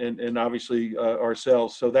 and obviously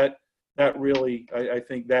ourselves. So that really, I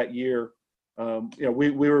think that year, we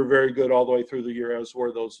were very good all the way through the year, as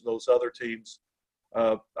were those other teams.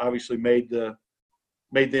 Obviously made the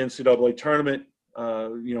NCAA tournament,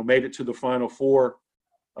 made it to the Final Four,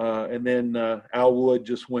 And then Al Wood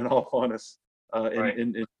just went off on us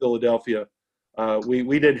in Philadelphia.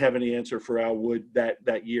 We didn't have any answer for Al Wood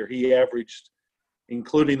that year. He averaged,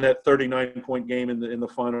 including that 39-point game in the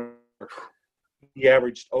final, he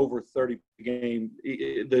averaged over 30 a game.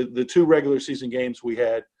 The two regular season games we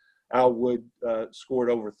had, Al Wood scored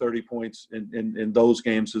over 30 points in those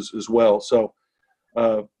games as well. So,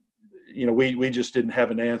 we just didn't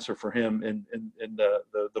have an answer for him in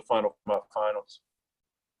the finals.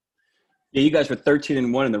 Yeah, you guys were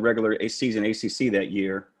 13-1 in the regular season ACC that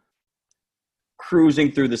year, cruising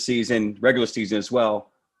through the season, regular season as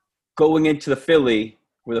well. Going into the Philly,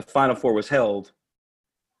 where the Final Four was held,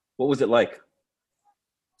 what was it like?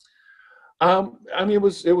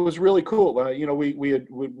 It was really cool. We had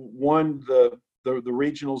won the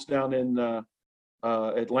regionals down in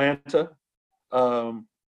Atlanta.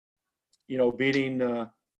 Beating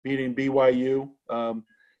BYU.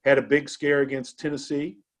 Had a big scare against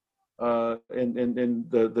Tennessee in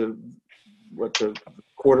the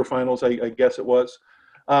quarterfinals, I guess it was.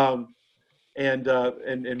 And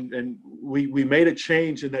we made a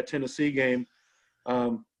change in that Tennessee game.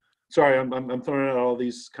 Sorry, I'm throwing out all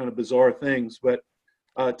these kind of bizarre things, but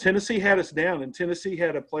Tennessee had us down, and Tennessee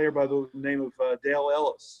had a player by the name of Dale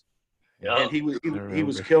Ellis, and he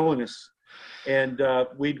was killing us. And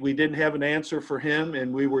we didn't have an answer for him,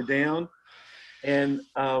 and we were down. And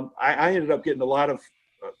I ended up getting a lot of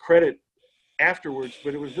credit afterwards,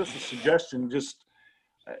 but it was just a suggestion. And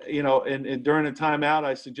during a timeout,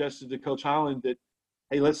 I suggested to Coach Holland that,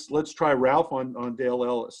 hey, let's try Ralph on Dale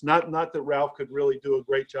Ellis. Not that Ralph could really do a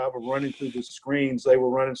great job of running through the screens. They were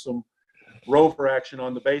running some rover action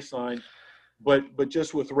on the baseline, but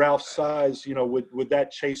just with Ralph's size, would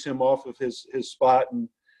that chase him off of his spot? And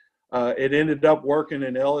it ended up working,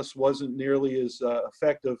 and Ellis wasn't nearly as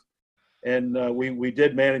effective, and we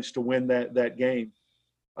did manage to win that game.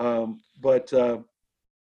 But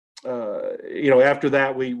after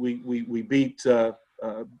that, we beat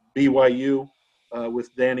BYU.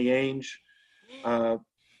 With Danny Ainge. It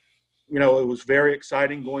was very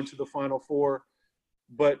exciting going to the Final Four.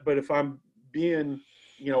 But if I'm being,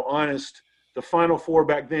 honest, the Final Four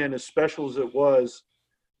back then, as special as it was,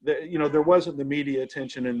 there wasn't the media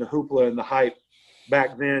attention and the hoopla and the hype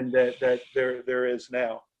back then that there is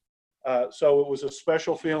now. So it was a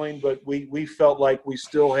special feeling, but we felt like we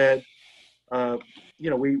still had,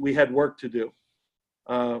 we had work to do.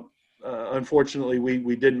 Unfortunately,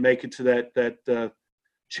 we didn't make it to that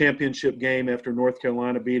championship game after North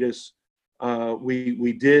Carolina beat us.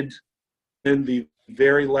 We did in the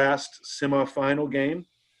very last semifinal game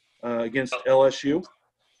against LSU.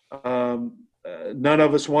 None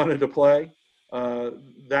of us wanted to play.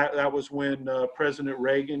 That was when President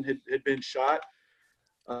Reagan had been shot.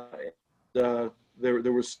 There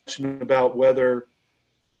was question about whether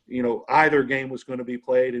either game was going to be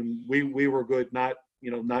played, and we were good not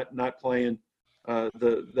playing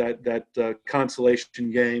that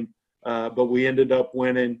consolation game, but we ended up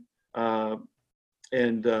winning,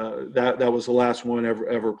 and that was the last one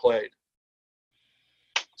ever played.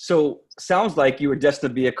 So sounds like you were destined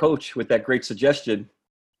to be a coach with that great suggestion.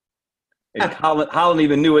 And Holland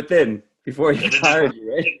even knew it then before he hired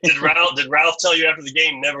you, right? Did Ralph tell you after the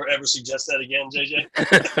game never ever suggest that again, JJ?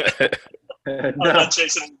 I'm not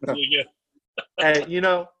chasing you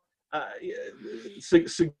again.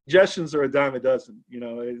 Suggestions are a dime a dozen.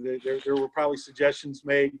 There were probably suggestions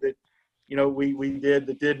made that we did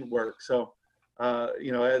that didn't work. So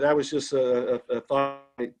that was just a thought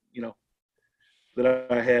that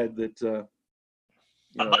I had that.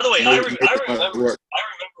 By the way, I remember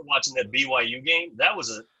watching that BYU game. That was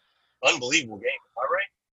an unbelievable game. All right,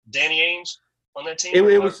 Danny Ainge on that team.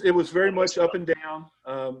 It was very much up and down.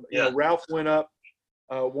 Ralph went up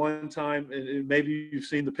one time, and maybe you've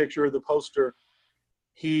seen the picture of the poster.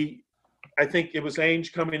 I think it was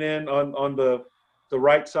Ainge coming in on the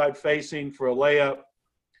right side facing for a layup.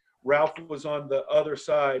 Ralph was on the other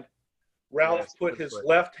side. Ralph put his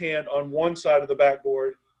left hand on one side of the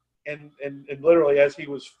backboard, and literally as he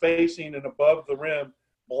was facing and above the rim,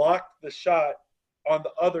 blocked the shot on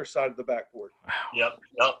the other side of the backboard. Wow. Yep.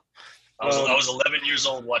 I was 11 years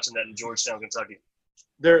old watching that in Georgetown, Kentucky.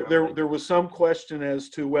 There was some question as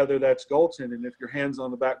to whether that's goaltending, if your hand's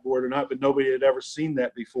on the backboard or not, but nobody had ever seen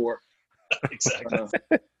that before. Exactly.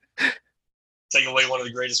 Take away one of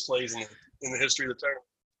the greatest plays in the history of the tournament.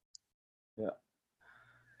 Yeah.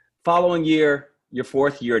 Following year, your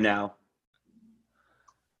fourth year now,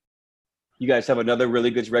 you guys have another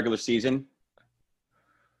really good regular season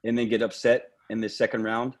and then get upset in the second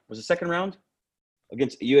round. Was it second round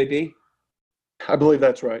against UAB? I believe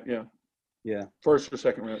that's right, yeah. Yeah. First or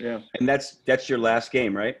second round, yeah. And that's your last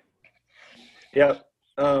game, right? Yeah.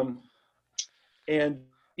 And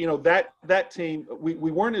that team, we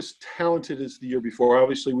weren't as talented as the year before.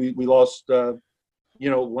 Obviously, we lost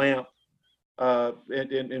Lamp,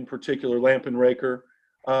 in particular, Lamp and Raker.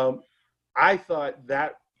 I thought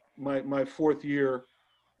that my fourth year,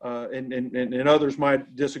 and others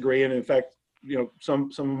might disagree, and in fact, some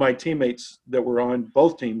of my teammates that were on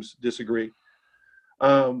both teams disagree.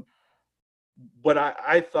 But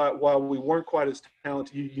I thought while we weren't quite as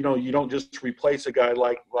talented, you don't just replace a guy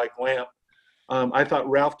like Lamp. I thought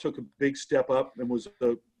Ralph took a big step up and was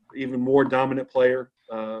an even more dominant player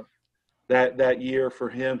that year for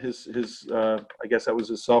him. His I guess that was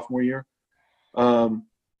his sophomore year,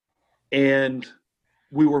 and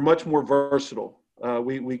we were much more versatile.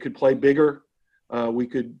 We could play bigger. We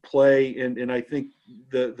could play, and I think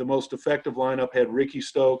the most effective lineup had Ricky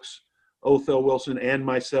Stokes, Othell Wilson, and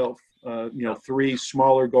myself. Three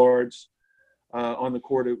smaller guards on the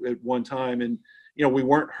court at one time, and we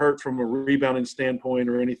weren't hurt from a rebounding standpoint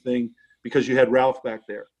or anything because you had Ralph back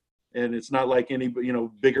there. And it's not like any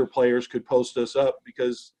bigger players could post us up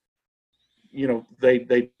because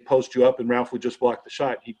they post you up and Ralph would just block the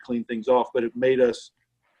shot. He'd clean things off, but it made us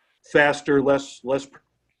faster, less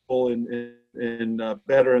and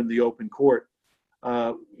better in the open court.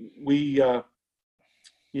 We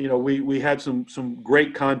had some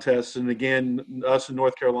great contests, and again, us in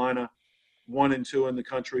North Carolina, 1 and 2 in the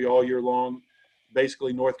country all year long.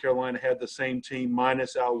 Basically, North Carolina had the same team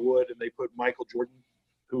minus Al Wood, and they put Michael Jordan,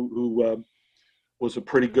 who was a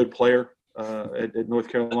pretty good player at North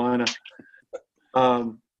Carolina.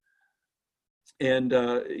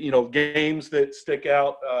 Games that stick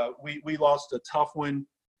out. We lost a tough one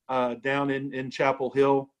down in Chapel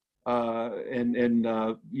Hill, they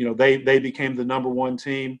became the number 1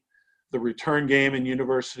 team. The return game in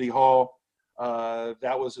University Hall,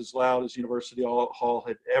 that was as loud as University Hall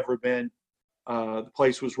had ever been. The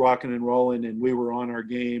place was rocking and rolling, and we were on our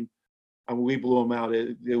game. I mean, we blew them out.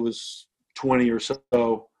 It was 20 or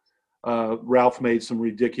so. Ralph made some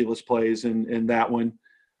ridiculous plays in that one.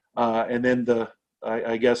 And then the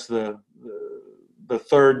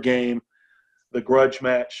third game, the grudge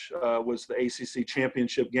match, was the ACC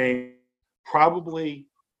championship game. Probably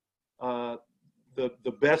the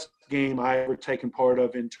best game I ever taken part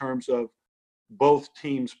of in terms of both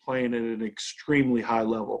teams playing at an extremely high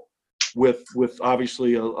level, with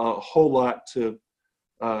obviously a whole lot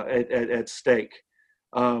at stake.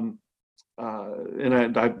 And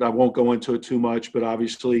I won't go into it too much, but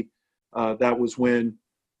obviously that was when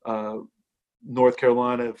North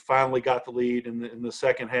Carolina finally got the lead in the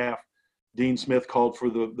second half. Dean Smith called for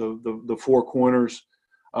the 4 corners.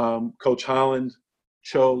 Coach Holland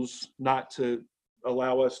chose not to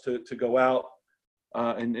allow us to go out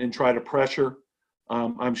and try to pressure.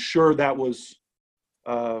 I'm sure that was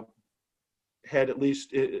had at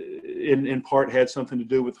least in part had something to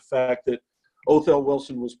do with the fact that Othell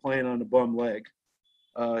Wilson was playing on a bum leg.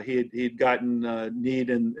 He'd gotten kneed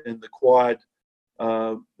in the quad.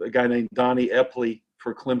 A guy named Donnie Epley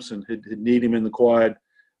for Clemson had kneed him in the quad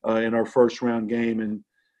in our first round game, and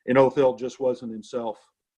Othell just wasn't himself.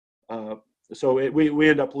 So we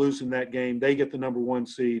end up losing that game. They get the number 1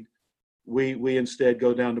 seed. We instead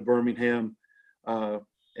go down to Birmingham and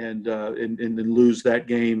then lose that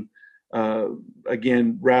game.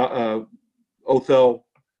 Again, Othell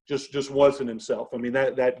just wasn't himself. I mean,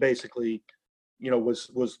 that basically,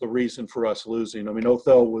 was the reason for us losing. I mean,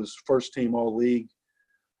 Othell was first team all league,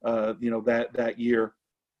 that year,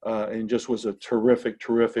 and just was a terrific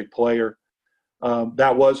player.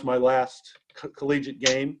 That was my last collegiate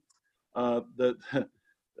game. The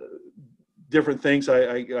different things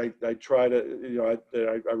I try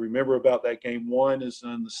to, I remember about that game. One is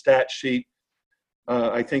on the stat sheet.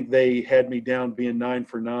 I think they had me down being 9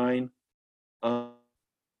 for 9.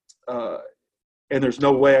 And there's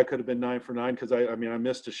no way I could have been 9 for 9 because I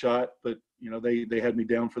missed a shot, but they had me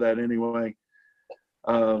down for that anyway.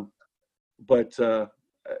 That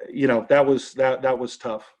was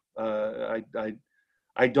tough. I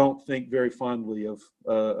don't think very fondly of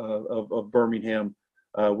Birmingham.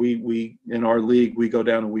 We in our league, we go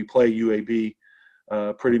down and we play UAB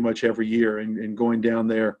pretty much every year, and going down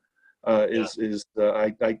there I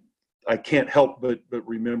can't help but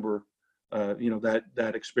remember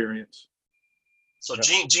that experience. So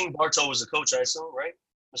Gene Bartow was the coach, I assume, right?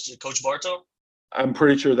 Mr. Coach Bartow? I'm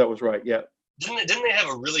pretty sure that was right. Yeah. Didn't they have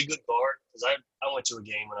a really good guard? Because I went to a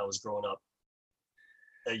game when I was growing up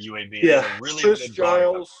at UAB. Yeah. They had a really good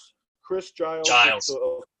guard. Chris Giles. Was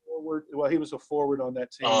a forward. Well, he was a forward on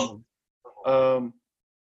that team.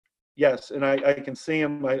 Yes, and I can see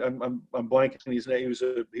him. I'm blanking his name.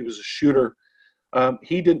 He was a shooter.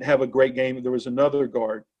 He didn't have a great game. There was another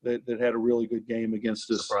guard that had a really good game against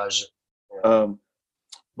us. Surprise you.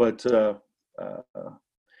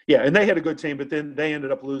 Yeah, and they had a good team, but then they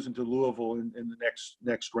ended up losing to Louisville in the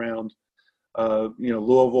next round.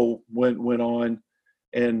 Louisville went on,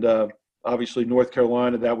 and obviously North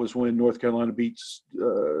Carolina. That was when North Carolina beats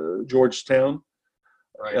Georgetown.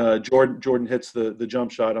 Right. Jordan hits the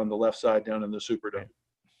jump shot on the left side down in the Superdome.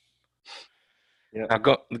 Yeah. Now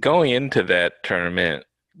going into that tournament,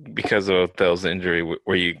 because of Othel's injury,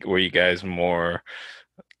 were you guys more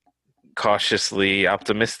cautiously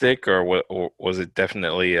optimistic, or was it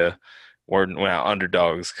definitely we're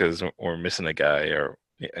underdogs because we're missing a guy, or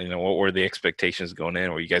what were the expectations going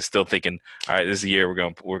in? Were you guys still thinking, all right, this is the year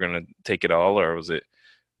we're gonna take it all, or was it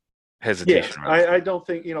hesitation? Yes, I don't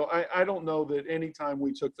think I don't know that any time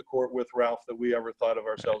we took the court with Ralph that we ever thought of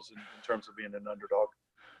ourselves in terms of being an underdog.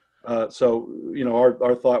 So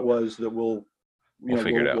our thought was that we'll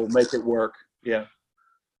make it work. Yeah.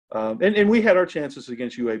 And we had our chances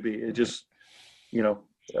against UAB. It just,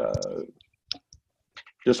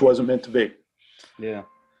 just wasn't meant to be. Yeah.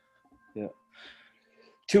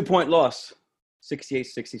 2-point loss,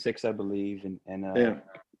 68-66, I believe. And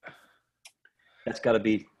that's gotta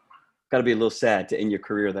be a little sad to end your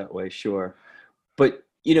career that way. Sure. But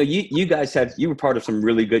you guys you were part of some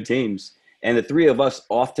really good teams, and the three of us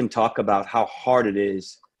often talk about how hard it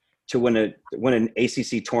is to win an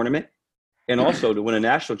ACC tournament and also to win a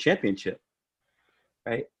national championship,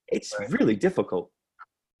 right? It's really difficult.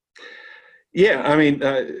 Yeah, I mean,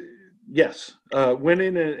 yes.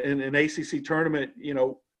 Winning an ACC tournament,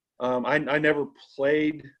 I never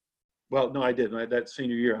played. Well, no, I didn't. That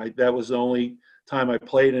senior year, that was the only time I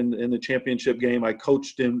played in the championship game. I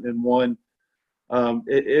coached in one.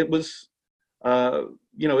 It was,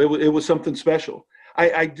 it was something special.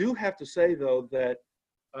 I do have to say, though, that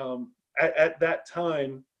at that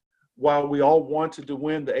time, while we all wanted to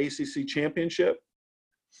win the ACC championship,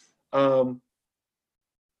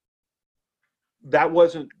 that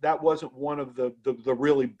wasn't one of the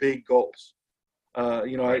really big goals.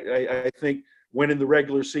 I think winning the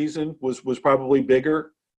regular season was probably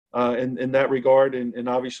bigger in that regard, and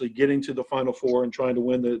obviously getting to the Final Four and trying to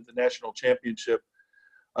win the national championship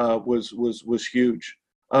was huge.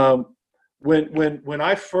 When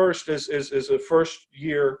I first, as a first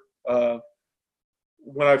year,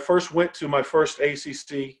 when I first went to my first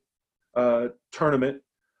ACC tournament,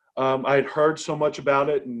 I had heard so much about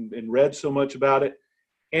it and read so much about it,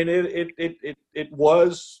 and it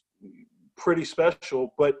was pretty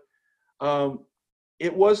special, but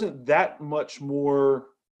it wasn't that much more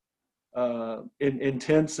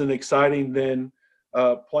intense and exciting than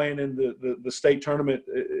playing in the state tournament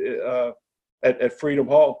at Freedom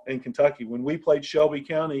Hall in Kentucky. When we played Shelby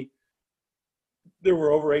County, there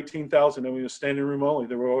were over 18,000, and we were standing room only.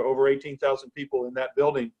 There were over 18,000 people in that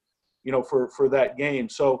building, for that game.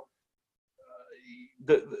 So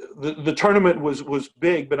the tournament was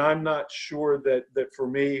big, but I'm not sure that for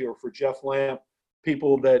me or for Jeff Lamp,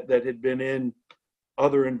 people that had been in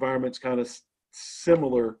other environments kind of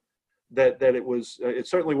similar, that it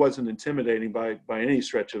certainly wasn't intimidating by any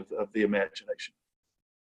stretch of the imagination.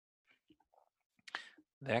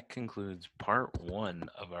 That concludes part 1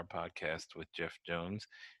 of our podcast with Jeff Jones,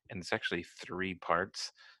 and it's actually 3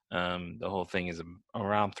 parts. The whole thing is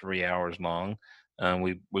around 3 hours long.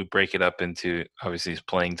 We break it up into obviously his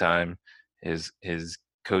playing time, his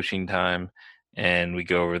coaching time, and we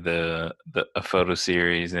go over a photo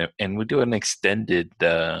series, and we do an extended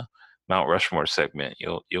Mount Rushmore segment.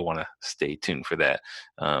 You'll want to stay tuned for that.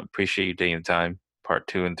 Appreciate you taking the time. Part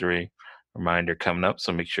 2 and 3 reminder coming up,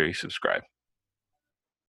 so make sure you subscribe.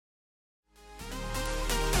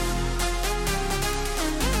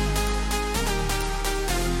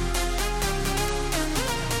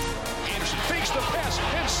 The pass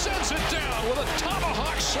and sends it down with a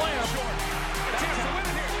tomahawk slam. That's the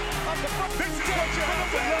winner here. Up the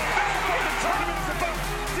front.